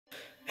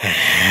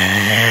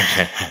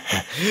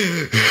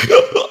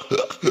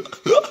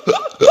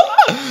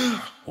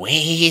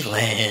We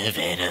live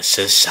in a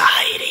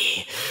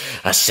society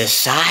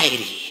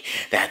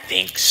that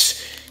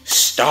thinks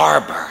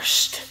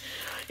Starburst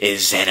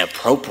is an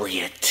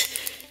appropriate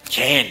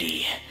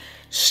candy.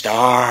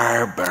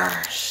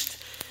 Starburst.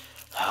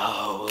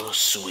 Oh,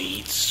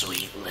 sweet,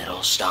 sweet little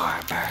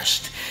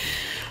Starburst.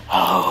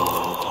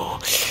 Oh,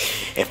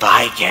 if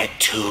I get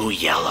 2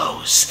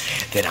 yellows,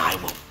 then I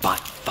will butt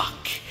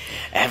fuck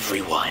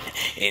everyone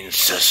in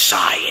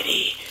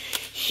society.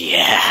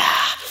 Yeah.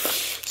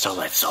 So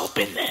let's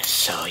open this.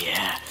 So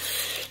yeah,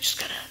 just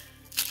gonna,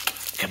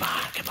 come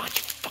on, you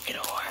fucking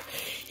whore.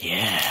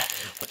 Yeah,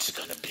 what's it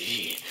gonna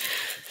be?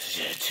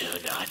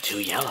 2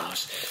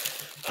 yellows.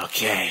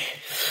 Okay,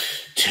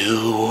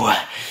 two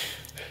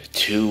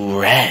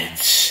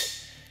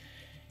reds.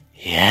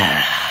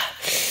 Yeah.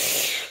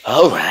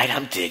 All right,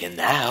 I'm digging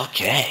that.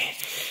 Okay.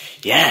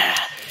 Yeah,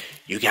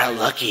 you got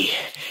lucky.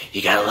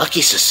 You got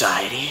lucky,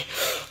 society.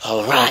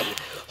 All right.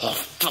 Oh,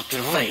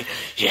 fucking right.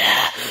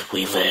 Yeah,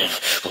 we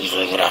live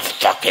in a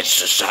fucking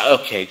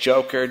society. Okay,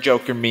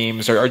 Joker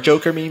memes. Are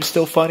Joker memes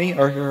still funny?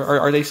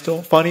 Are they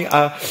still funny?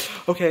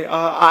 Okay,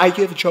 I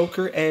give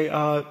Joker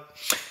a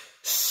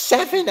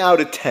 7 out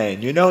of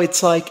 10. You know,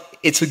 it's like,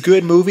 it's a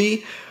good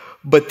movie,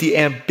 but the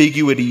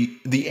ambiguity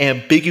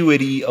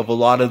of a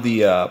lot of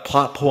the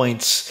plot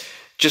points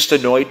just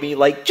annoyed me.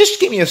 Like, just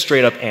give me a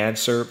straight up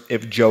answer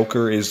if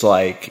Joker is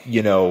like,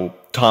 you know,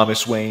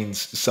 Thomas Wayne's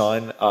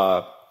son.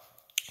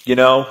 You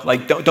know,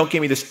 like, don't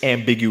give me this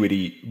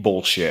ambiguity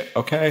bullshit,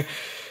 okay?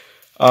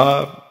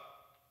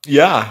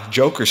 Yeah,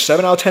 Joker,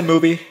 7 out of 10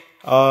 movie.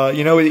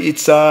 You know,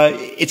 it's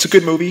a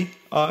good movie.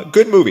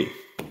 Good movie.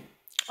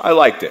 I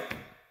liked it.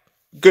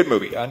 Good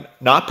movie.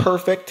 Not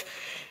perfect.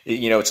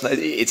 You know,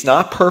 it's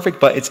not perfect,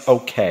 but it's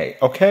okay.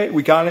 Okay,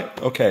 we got it.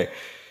 Okay,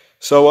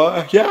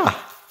 so yeah.